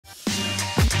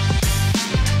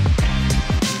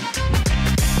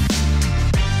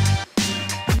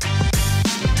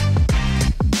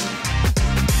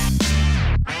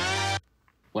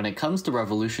comes to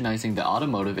revolutionizing the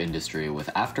automotive industry with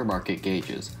aftermarket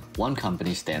gauges, one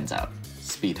company stands out: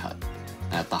 Speedhut.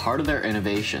 At the heart of their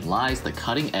innovation lies the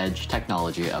cutting-edge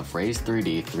technology of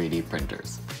Raise3D 3D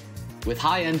printers. With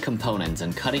high-end components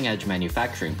and cutting-edge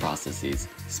manufacturing processes,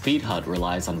 Speedhut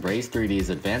relies on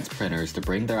Raise3D's advanced printers to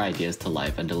bring their ideas to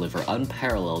life and deliver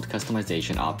unparalleled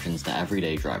customization options to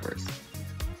everyday drivers.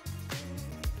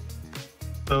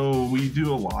 So we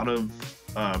do a lot of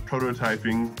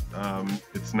prototyping.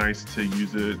 It's nice to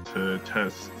use it to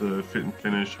test the fit and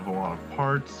finish of a lot of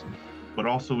parts, but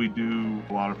also we do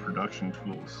a lot of production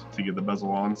tools to get the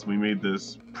bezel on. So we made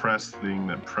this press thing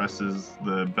that presses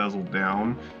the bezel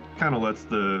down, kind of lets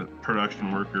the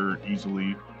production worker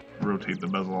easily rotate the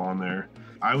bezel on there.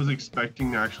 I was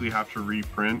expecting to actually have to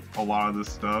reprint a lot of this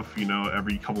stuff,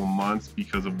 every couple of months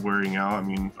because of wearing out. I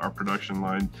mean, our production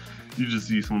line, you just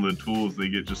see some of the tools, they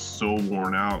get just so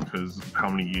worn out because of how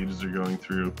many gauges are going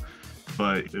through.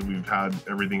 But we've had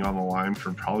everything on the line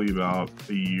for probably about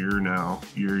a year now,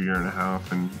 year and a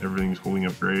half, and everything's holding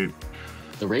up great.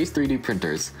 The Raise3D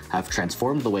printers have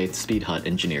transformed the way Speedhut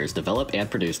engineers develop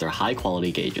and produce their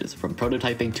high-quality gauges, from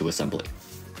prototyping to assembly.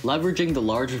 Leveraging the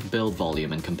large build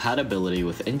volume and compatibility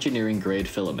with engineering-grade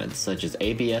filaments such as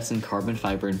ABS and carbon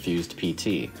fiber-infused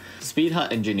PT,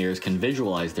 Speedhut engineers can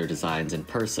visualize their designs in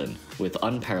person with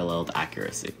unparalleled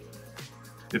accuracy.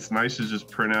 It's nice to just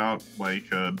print out like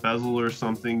a bezel or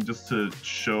something just to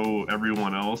show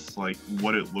everyone else like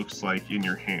what it looks like in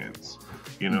your hands,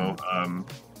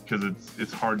 because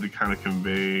it's hard to kind of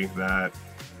convey that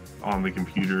on the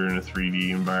computer in a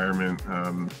 3D environment.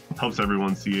 Helps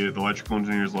everyone see it. The electrical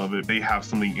engineers love it. They have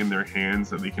something in their hands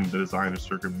that they can design a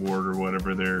circuit board or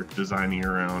whatever they're designing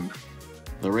around.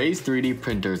 The Raise3D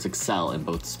printers excel in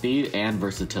both speed and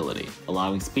versatility,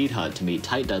 allowing Speedhut to meet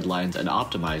tight deadlines and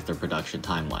optimize their production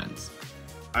timelines.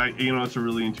 It's a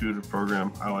really intuitive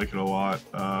program. I like it a lot.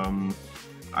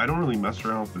 I don't really mess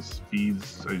around with the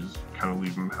speeds. I just kind of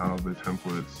leave them how the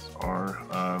templates are.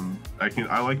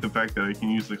 I like the fact that I can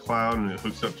use the cloud and it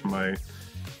hooks up to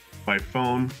my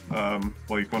phone.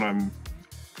 Like when I'm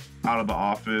out of the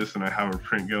office and I have a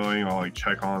print going, I'll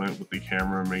check on it with the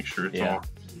camera and make sure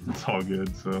it's all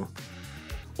good. So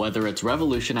whether it's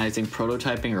revolutionizing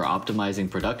prototyping or optimizing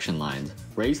production lines,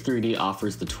 Raise3D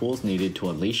offers the tools needed to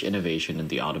unleash innovation in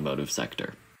the automotive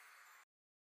sector.